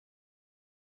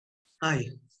Hi,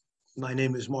 my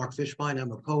name is Mark Fishbein.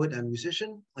 I'm a poet and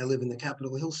musician. I live in the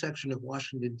Capitol Hill section of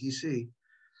Washington, D.C.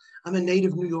 I'm a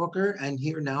native New Yorker and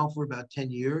here now for about 10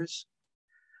 years.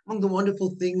 Among the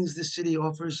wonderful things this city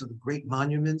offers are the great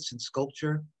monuments and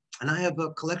sculpture, and I have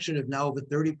a collection of now over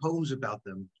 30 poems about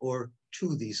them, or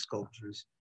to these sculptures.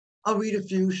 I'll read a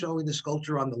few showing the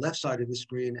sculpture on the left side of the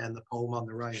screen and the poem on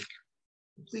the right.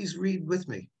 Please read with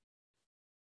me.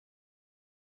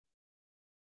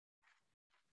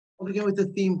 I'll begin with the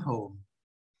theme poem,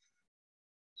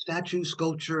 Statue,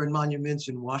 Sculpture, and Monuments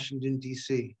in Washington,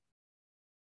 D.C.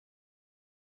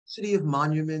 City of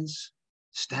monuments,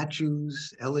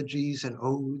 statues, elegies, and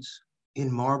odes,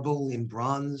 in marble, in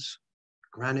bronze,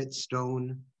 granite,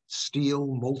 stone, steel,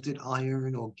 molten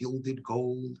iron, or gilded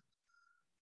gold.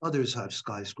 Others have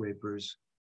skyscrapers,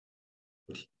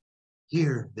 but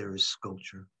here there is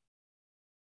sculpture.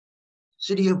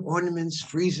 City of ornaments,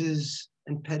 friezes,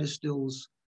 and pedestals,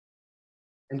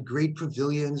 and great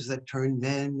pavilions that turn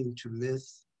men into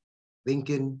myth.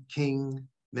 Lincoln, King,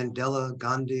 Mandela,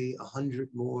 Gandhi, 100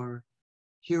 more,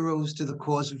 heroes to the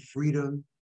cause of freedom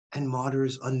and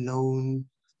martyrs unknown,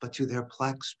 but to their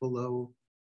plaques below.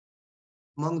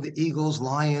 Among the eagles,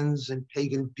 lions, and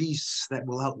pagan beasts that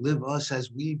will outlive us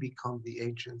as we become the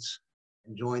ancients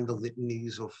and join the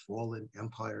litanies of fallen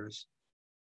empires.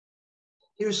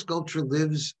 Here sculpture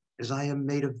lives as I am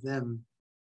made of them,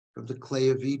 from the clay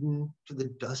of Eden to the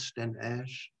dust and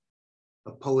ash,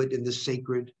 a poet in the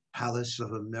sacred palace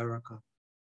of America.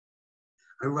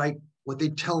 I write what they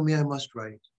tell me I must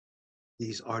write,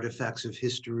 these artifacts of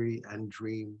history and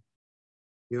dream.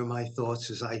 Hear my thoughts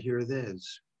as I hear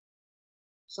theirs,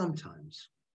 sometimes.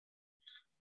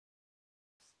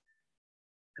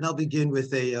 And I'll begin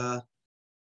with a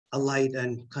light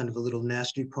and kind of a little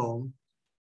nasty poem.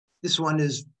 This one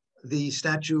is the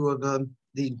statue of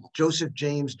the Joseph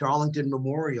James Darlington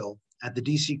Memorial at the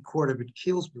DC Court of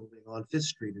Appeals building on 5th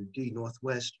Street in D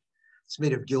Northwest. It's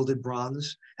made of gilded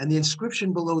bronze, and the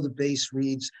inscription below the base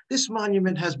reads, "This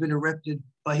monument has been erected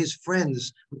by his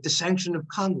friends with the sanction of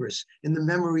Congress in the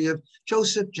memory of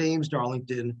Joseph James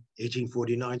Darlington,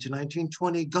 1849 to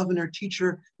 1920, governor,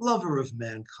 teacher, lover of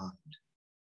mankind."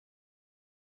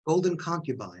 Golden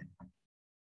Concubine.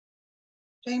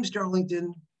 James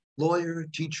Darlington, lawyer,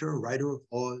 teacher, writer of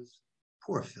laws,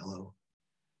 poor fellow.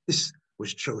 This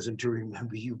was chosen to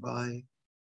remember you by.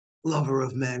 Lover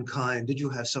of mankind, did you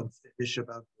have some fetish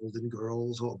about golden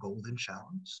girls or golden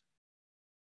showers?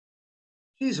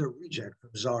 She's a reject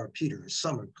from Czar Peter's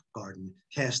summer garden,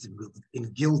 cast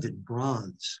in gilded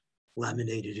bronze,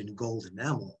 laminated in gold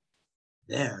enamel.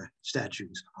 Their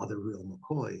statues are the real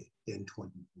McCoy in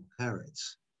 24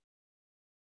 carats.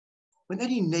 When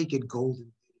any naked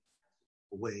golden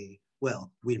away,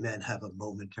 well, we men have a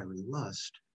momentary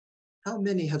lust. How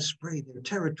many have sprayed their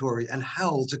territory and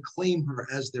howled to claim her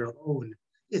as their own?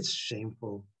 It's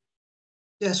shameful.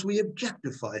 Yes, we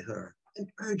objectify her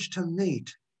and urge to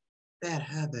mate. Bad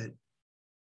habit.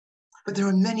 But there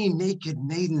are many naked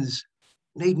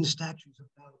maiden statues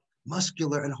about,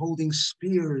 muscular and holding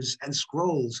spears and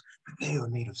scrolls, but they are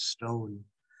made of stone.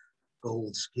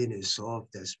 Gold skin is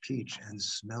soft as peach and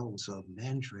smells of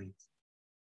mandrake.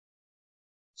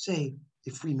 Say,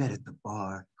 if we met at the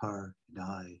bar, her and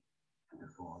I, and the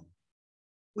form,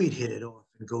 we'd hit it off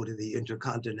and go to the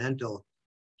Intercontinental,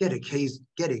 get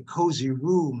a cozy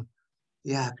room.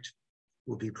 The act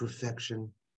will be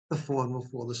perfection. The fawn will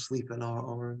fall asleep in our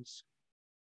arms.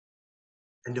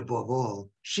 And above all,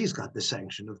 she's got the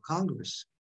sanction of Congress,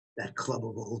 that club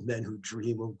of old men who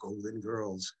dream of golden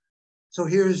girls. So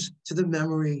here's to the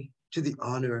memory, to the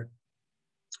honor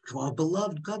of our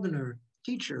beloved governor,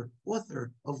 teacher,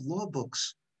 author of law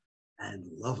books, and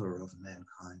lover of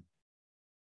mankind.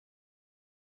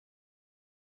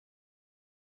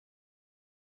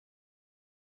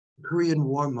 Korean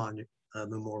War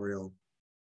Memorial,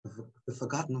 the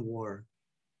Forgotten War.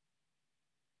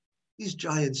 These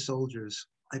giant soldiers,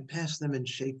 I pass them in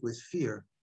shape with fear,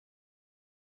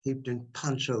 heaped in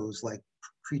ponchos like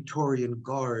Praetorian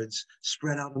guards,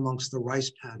 spread out amongst the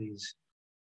rice paddies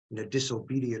in a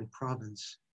disobedient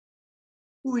province.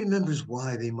 Who remembers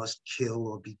why they must kill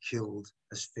or be killed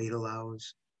as fate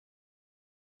allows?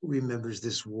 Who remembers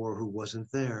this war who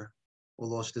wasn't there or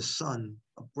lost a son,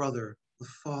 a brother, a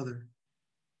father?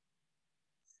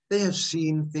 They have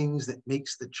seen things that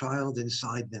makes the child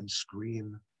inside them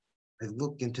scream. I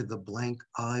look into the blank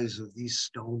eyes of these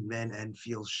stone men and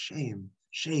feel shame,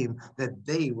 shame that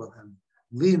they will have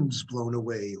limbs blown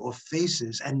away or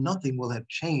faces, and nothing will have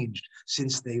changed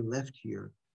since they left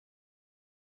here.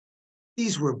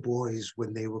 These were boys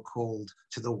when they were called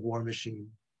to the war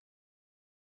machine.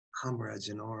 comrades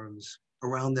in arms.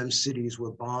 Around them, cities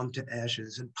were bombed to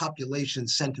ashes and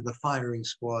populations sent to the firing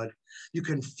squad. You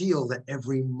can feel that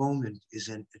every moment is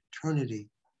an eternity.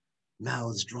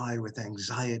 Mouths dry with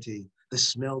anxiety, the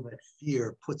smell that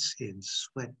fear puts in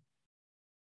sweat.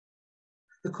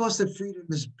 The cost of freedom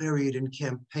is buried in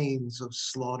campaigns of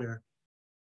slaughter,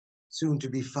 soon to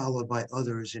be followed by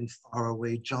others in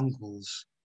faraway jungles,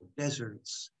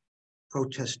 deserts,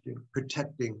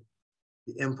 protecting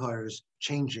the empire's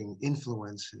changing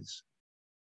influences.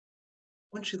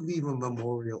 One should leave a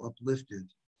memorial uplifted,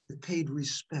 that paid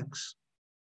respects,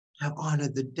 have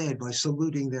honored the dead by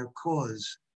saluting their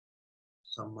cause.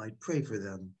 Some might pray for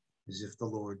them as if the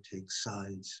Lord takes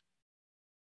sides.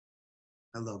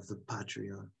 I love the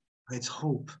patria by its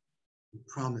hope and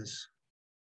promise,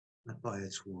 not by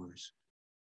its wars.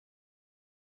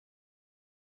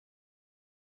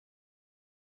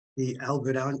 The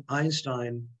Albert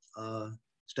Einstein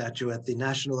statue at the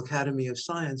National Academy of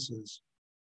Sciences.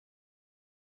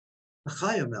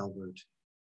 Chaim Albert,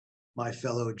 my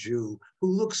fellow Jew, who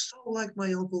looks so like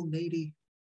my Uncle Nady.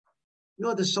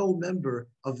 You're the sole member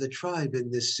of the tribe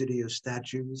in this city of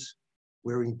statues,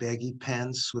 wearing baggy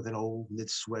pants with an old knit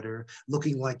sweater,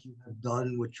 looking like you have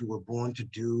done what you were born to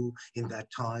do in that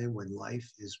time when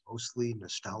life is mostly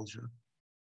nostalgia.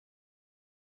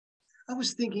 I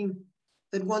was thinking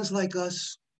that ones like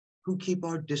us who keep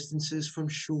our distances from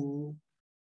shul,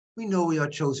 we know we are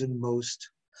chosen most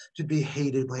to be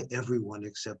hated by everyone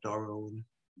except our own,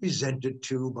 resented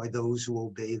too by those who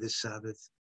obey the Sabbath.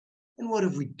 And what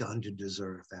have we done to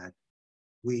deserve that?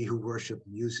 We who worship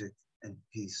music and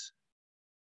peace.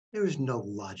 There is no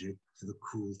logic to the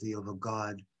cruelty of a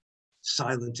God,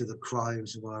 silent to the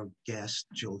crimes of our gassed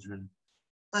children.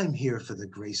 I'm here for the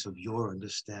grace of your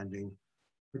understanding,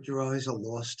 but your eyes are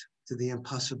lost to the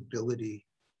impossibility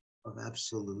of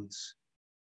absolutes.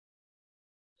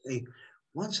 Hey,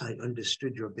 once I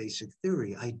understood your basic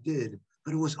theory, I did,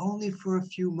 but it was only for a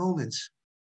few moments.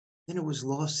 Then it was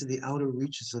lost to the outer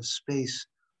reaches of space,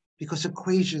 because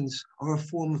equations are a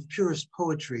form of purest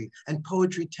poetry, and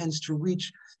poetry tends to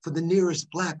reach for the nearest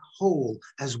black hole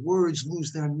as words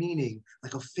lose their meaning,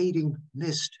 like a fading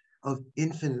mist of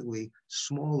infinitely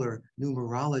smaller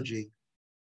numerology.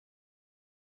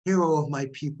 Hero of my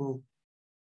people,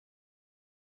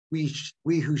 we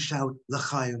who shout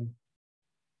L'chaim,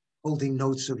 holding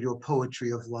notes of your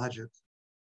poetry of logic.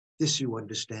 This you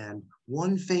understand.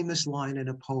 One famous line in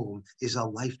a poem is a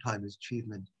lifetime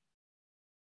achievement.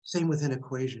 Same with an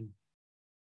equation.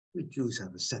 We Jews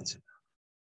have a sense of it.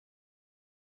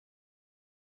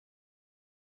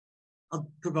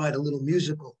 I'll provide a little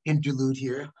musical interlude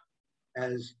here,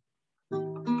 as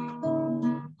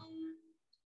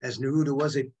Neruda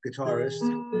was a guitarist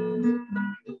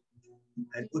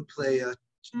and would play a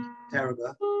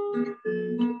targa.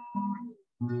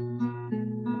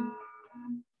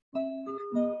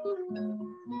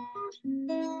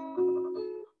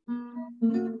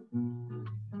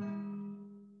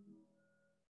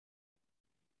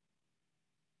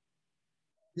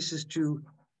 This is to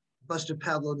Buster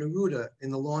Pablo Neruda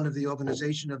in the lawn of the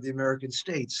Organization of the American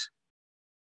States.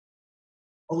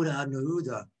 Hola,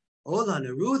 Neruda. Hola,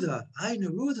 Neruda. Hi,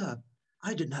 Neruda.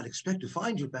 I did not expect to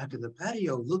find you back in the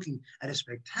patio looking at a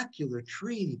spectacular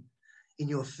tree in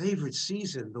your favorite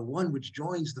season, the one which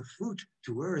joins the fruit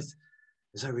to earth,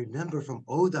 as I remember from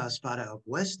Odas para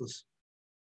Apuestos.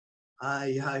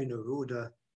 Ay,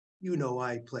 Neruda. You know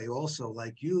I play also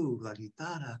like you, la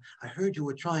guitarra. I heard you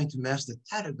were trying to master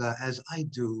targa as I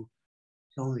do.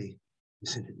 Tell me,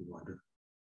 isn't it wonderful?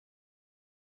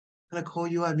 Can I call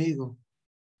you amigo?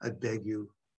 I beg you.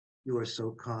 You are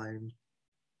so kind.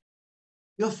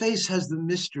 Your face has the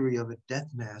mystery of a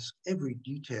death mask, every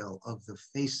detail of the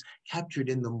face captured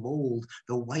in the mold,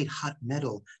 the white hot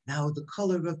metal, now the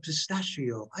color of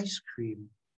pistachio ice cream,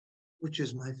 which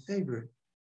is my favorite.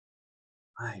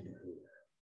 I know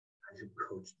you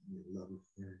coached me in love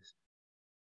affairs.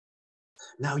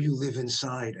 Now you live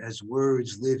inside as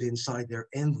words live inside their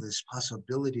endless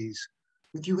possibilities.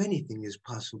 With you, anything is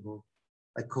possible,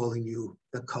 like calling you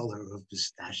the color of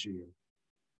pistachio.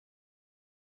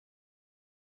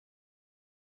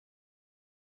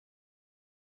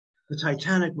 The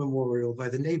Titanic Memorial by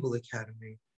the Naval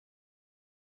Academy.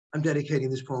 I'm dedicating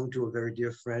this poem to a very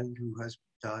dear friend who has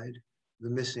died, the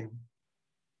missing.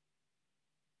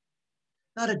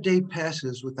 Not a day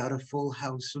passes without a full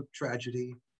house of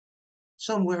tragedy.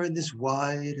 Somewhere in this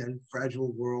wide and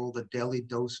fragile world, a daily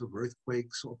dose of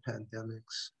earthquakes or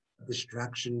pandemics, a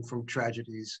distraction from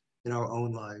tragedies in our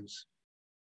own lives.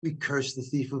 We curse the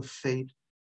thief of fate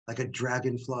like a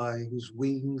dragonfly whose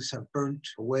wings have burnt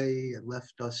away and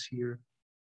left us here.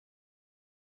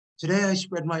 Today I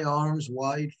spread my arms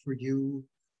wide for you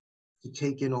to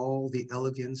take in all the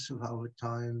elegance of our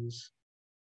times,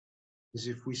 as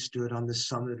if we stood on the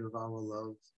summit of our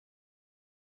love.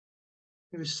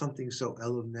 There is something so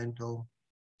elemental,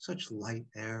 such light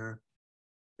air,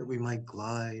 that we might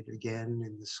glide again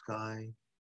in the sky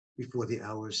before the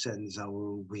hour sends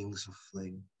our wings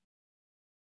aflame.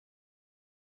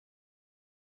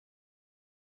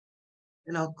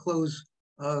 And I'll close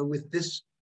with this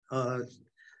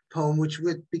poem, which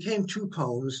became two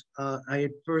poems. I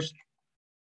had first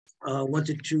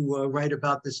wanted to write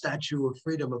about the Statue of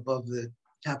Freedom above the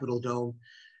Capitol Dome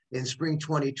in spring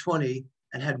 2020,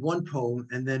 and had one poem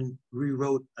and then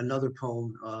rewrote another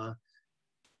poem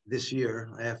this year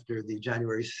after the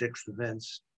January 6th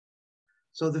events.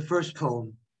 So the first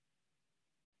poem,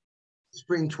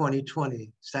 spring 2020,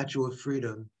 Statue of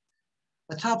Freedom.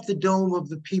 Atop the dome of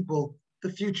the people,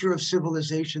 the future of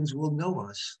civilizations will know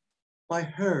us. By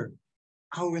her,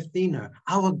 our Athena,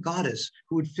 our goddess,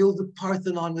 who would fill the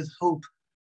Parthenon with hope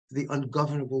for the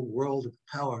ungovernable world of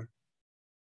power.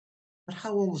 But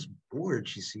how almost bored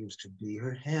she seems to be,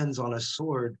 her hands on a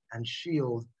sword and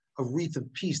shield, a wreath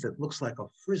of peace that looks like a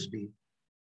frisbee,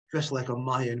 dressed like a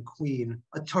Mayan queen,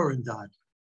 a Turandot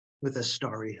with a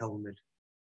starry helmet.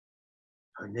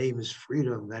 Her name is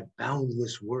freedom, that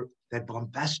boundless word, that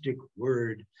bombastic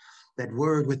word, that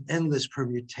word with endless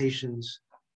permutations.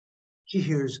 She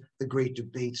hears the great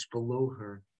debates below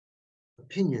her,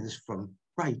 opinions from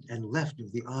right and left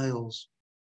of the aisles.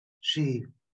 She,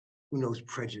 who knows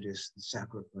prejudice and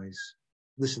sacrifice,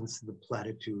 listens to the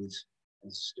platitudes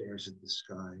and stares at the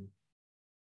sky.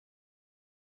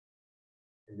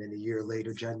 And then a year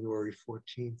later, January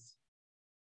 14th,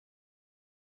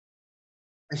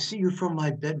 I see you from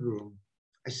my bedroom.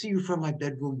 I see you from my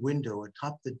bedroom window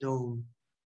atop the dome,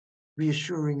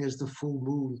 reassuring as the full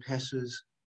moon passes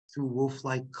through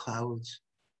wolf-like clouds,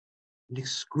 an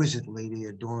exquisite lady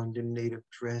adorned in native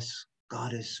dress,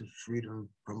 goddess of freedom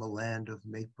from a land of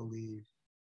make-believe.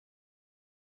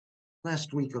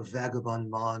 Last week, a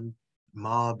vagabond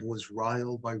mob was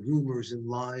riled by rumors and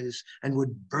lies and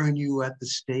would burn you at the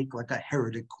stake like a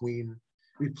heretic queen,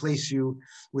 replace you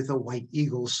with a white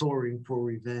eagle soaring for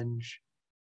revenge.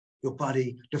 Your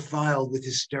body defiled with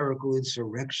hysterical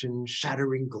insurrection,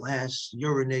 shattering glass,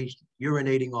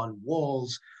 urinating on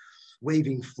walls,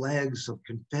 waving flags of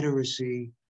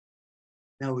confederacy.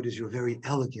 Now it is your very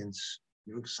elegance,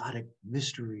 your exotic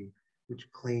mystery,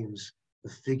 which claims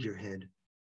the figurehead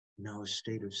in our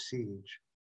state of siege.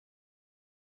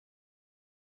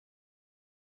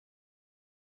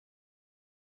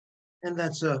 And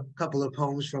that's a couple of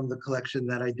poems from the collection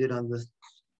that I did on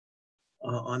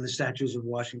the statues of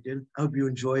Washington. I hope you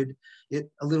enjoyed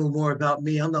it. A little more about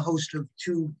me. I'm the host of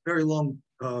two very long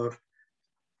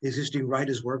existing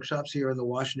writers' workshops here in the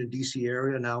Washington, D.C.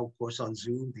 area, now, of course, on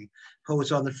Zoom, the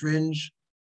Poets on the Fringe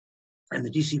and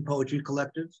the D.C. Poetry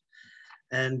Collective.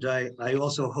 And I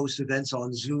also host events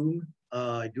on Zoom.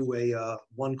 I do a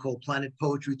one called Planet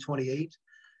Poetry 28,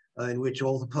 in which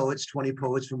all the poets, 20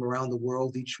 poets from around the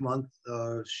world each month,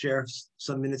 share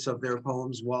some minutes of their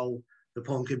poems while the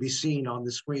poem can be seen on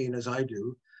the screen as I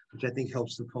do, which I think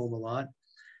helps the poem a lot.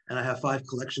 And I have 5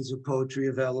 collections of poetry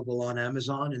available on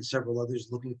Amazon and several others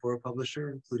looking for a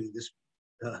publisher, including this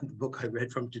book I read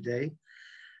from today.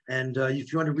 And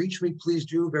if you want to reach me, please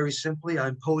do, very simply.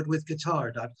 I'm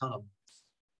poetwithguitar.com.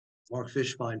 Mark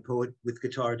Fishbein,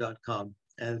 poetwithguitar.com.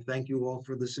 And thank you all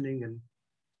for listening, and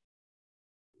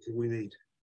until we meet.